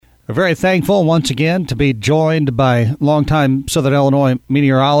We're very thankful once again to be joined by longtime Southern Illinois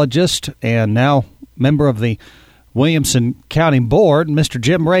meteorologist and now member of the Williamson County Board, Mr.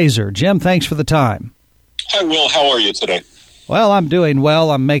 Jim Rasor. Jim, thanks for the time. Hi, Will. How are you today? Well, I'm doing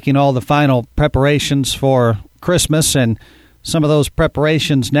well. I'm making all the final preparations for Christmas, and some of those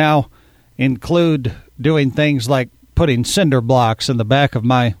preparations now include doing things like putting cinder blocks in the back of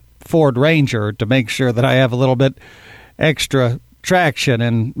my Ford Ranger to make sure that I have a little bit extra traction,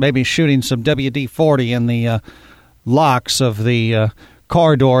 and maybe shooting some WD-40 in the locks of the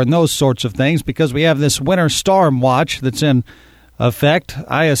car door and those sorts of things, because we have this winter storm watch that's in effect.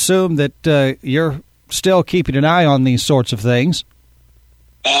 I assume that you're still keeping an eye on these sorts of things.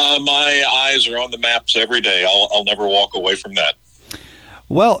 My eyes are on the maps every day. I'll never walk away from that.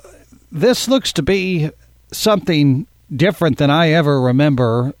 Well, this looks to be something different than I ever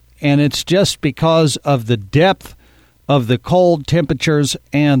remember, and it's just because of the depth of the cold temperatures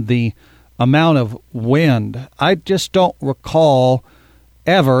and the amount of wind. I just don't recall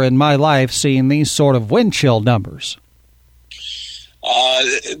ever in my life seeing these sort of wind chill numbers.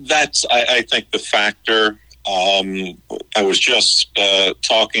 That's, I think, the factor. I was just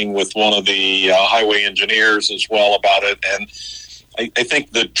talking with one of the highway engineers as well about it, and I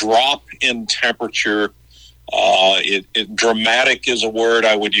think the drop in temperature, dramatic is a word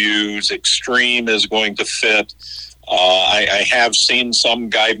I would use, extreme is going to fit. I have seen some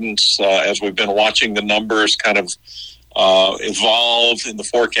guidance as we've been watching the numbers kind of evolve in the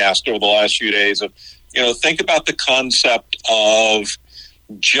forecast over the last few days of, think about the concept of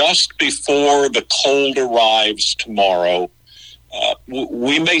just before the cold arrives tomorrow,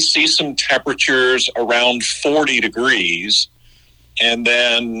 we may see some temperatures around 40 degrees, and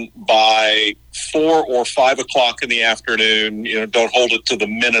then by 4 or 5 o'clock in the afternoon, don't hold it to the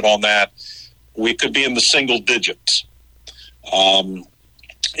minute on that, we could be in the single digits.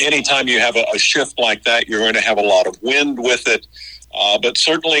 Anytime you have a shift like that, you're going to have a lot of wind with it. But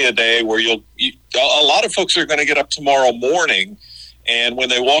certainly a day where a lot of folks are going to get up tomorrow morning, and when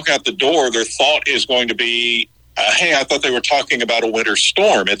they walk out the door, their thought is going to be, hey, I thought they were talking about a winter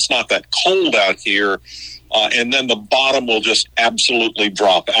storm. It's not that cold out here. And then the bottom will just absolutely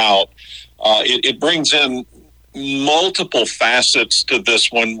drop out. It brings in multiple facets to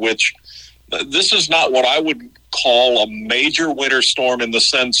this one, which this is not what I would call a major winter storm in the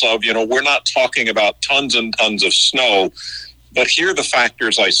sense of, we're not talking about tons and tons of snow, but here are the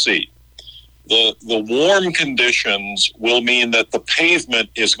factors I see. The warm conditions will mean that the pavement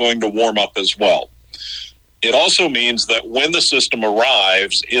is going to warm up as well. It also means that when the system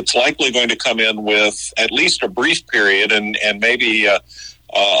arrives, it's likely going to come in with at least a brief period and maybe a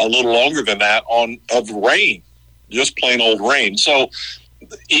little longer than that of rain, just plain old rain. So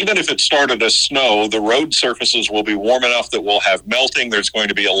even if it started as snow, the road surfaces will be warm enough that we'll have melting. There's going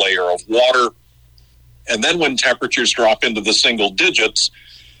to be a layer of water. And then when temperatures drop into the single digits,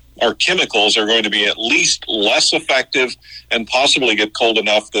 our chemicals are going to be at least less effective and possibly get cold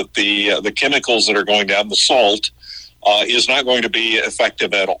enough that the chemicals that are going down, the salt, is not going to be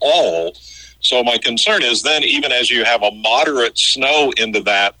effective at all. So my concern is then, even as you have a moderate snow into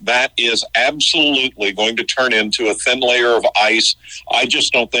that is absolutely going to turn into a thin layer of ice. I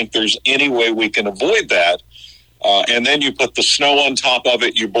just don't think there's any way we can avoid that. And then you put the snow on top of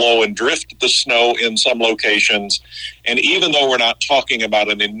it, you blow and drift the snow in some locations. And even though we're not talking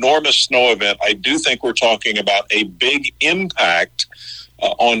about an enormous snow event, I do think we're talking about a big impact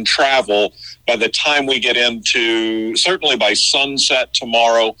on travel by the time we get into, certainly by sunset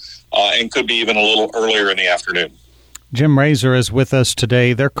tomorrow, and could be even a little earlier in the afternoon. Jim Rasor is with us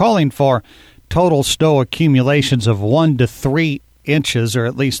today. They're calling for total snow accumulations of 1 to 3 inches, or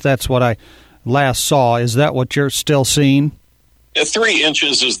at least that's what I last saw. Is that what you're still seeing? 3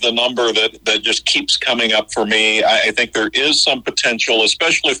 inches is the number that just keeps coming up for me. I think there is some potential,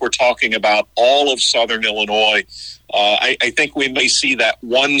 especially if we're talking about all of southern Illinois. I think we may see that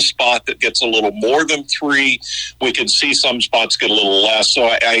one spot that gets a little more than 3. We could see some spots get a little less. So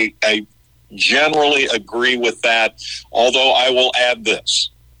I generally agree with that, although I will add this.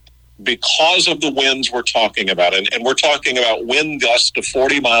 Because of the winds we're talking about, and we're talking about wind gusts to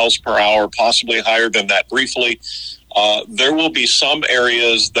 40 miles per hour, possibly higher than that briefly, there will be some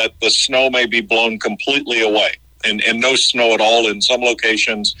areas that the snow may be blown completely away and no snow at all in some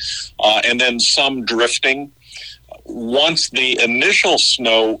locations, and then some drifting. Once the initial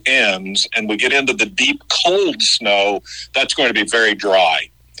snow ends and we get into the deep cold snow, that's going to be very dry.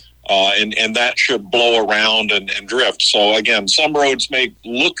 And that should blow around and drift. So, again, some roads may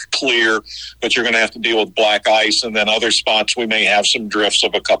look clear, but you're going to have to deal with black ice. And then other spots, we may have some drifts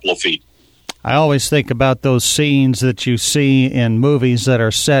of a couple of feet. I always think about those scenes that you see in movies that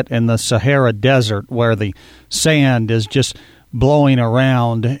are set in the Sahara Desert where the sand is just blowing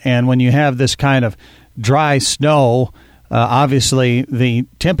around. And when you have this kind of dry snow, obviously the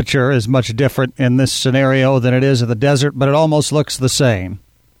temperature is much different in this scenario than it is in the desert, but it almost looks the same.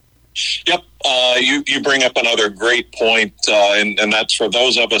 Yep. You bring up another great point, and that's for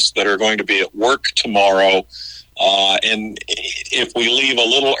those of us that are going to be at work tomorrow. And if we leave a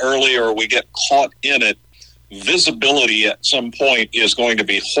little early or we get caught in it, visibility at some point is going to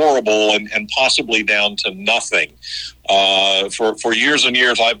be horrible and possibly down to nothing. For years and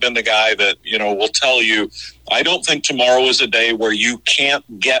years, I've been the guy that, will tell you, I don't think tomorrow is a day where you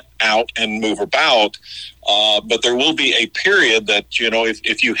can't get out and move about. But there will be a period that,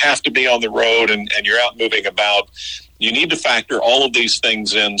 if you have to be on the road and you're out moving about, you need to factor all of these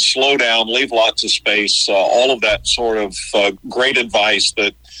things in, slow down, leave lots of space, all of that sort of great advice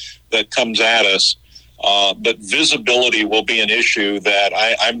that comes at us. But visibility will be an issue that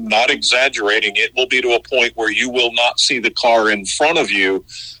I'm not exaggerating. It will be to a point where you will not see the car in front of you,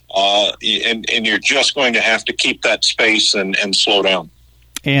 and you're just going to have to keep that space and slow down.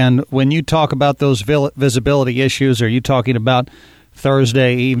 And when you talk about those visibility issues, are you talking about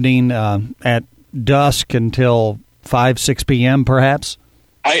Thursday evening at dusk until 5, 6 p.m. perhaps?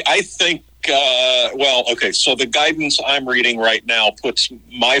 I think, so the guidance I'm reading right now puts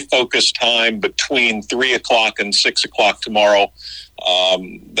my focus time between 3 o'clock and 6 o'clock tomorrow.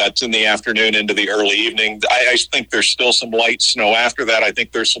 That's in the afternoon into the early evening. I think there's still some light snow after that. I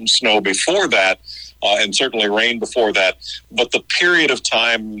think there's some snow before that. And certainly rain before that. But the period of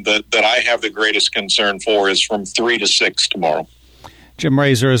time that I have the greatest concern for is from 3 to 6 tomorrow. Jim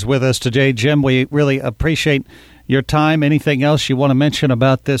Rasor is with us today. Jim, we really appreciate your time. Anything else you want to mention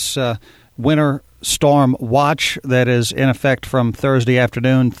about this winter storm watch that is in effect from Thursday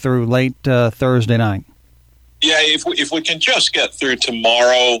afternoon through late Thursday night? Yeah, if we can just get through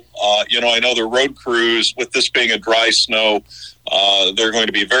tomorrow, I know the road crews, with this being a dry snow, they're going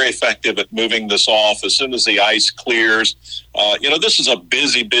to be very effective at moving this off as soon as the ice clears. This is a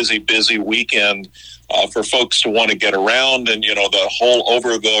busy weekend for folks to want to get around and, the whole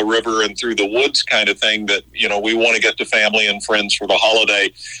over the river and through the woods kind of thing that, we want to get to family and friends for the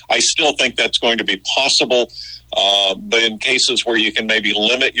holiday. I still think that's going to be possible. But in cases where you can maybe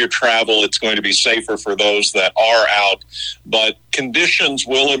limit your travel, it's going to be safer for those that are out. But conditions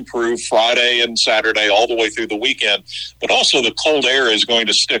will improve Friday and Saturday all the way through the weekend. But also the cold air is going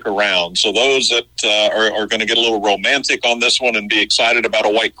to stick around. So those that are going to get a little romantic on this one and be excited about a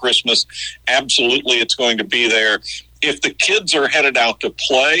white Christmas, absolutely it's going to be there. If the kids are headed out to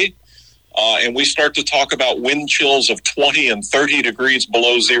play, and we start to talk about wind chills of 20 and 30 degrees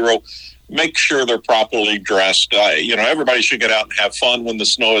below zero, make sure they're properly dressed. Everybody should get out and have fun when the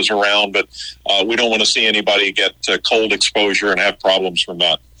snow is around, but we don't want to see anybody get cold exposure and have problems from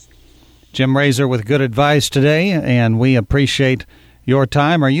that. Jim Rasor with good advice today, and we appreciate your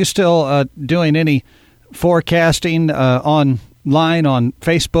time. Are you still doing any forecasting online on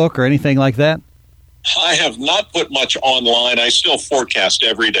Facebook or anything like that? I have not put much online. I still forecast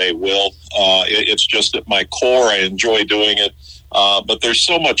every day, Will. It's just at my core, I enjoy doing it. But there's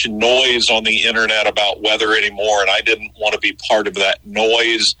so much noise on the internet about weather anymore, and I didn't want to be part of that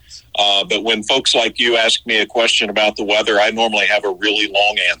noise. But when folks like you ask me a question about the weather, I normally have a really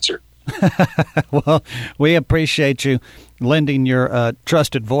long answer. Well, we appreciate you lending your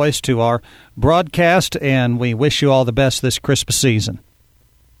trusted voice to our broadcast, and we wish you all the best this Christmas season.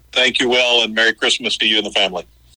 Thank you, Will, and Merry Christmas to you and the family.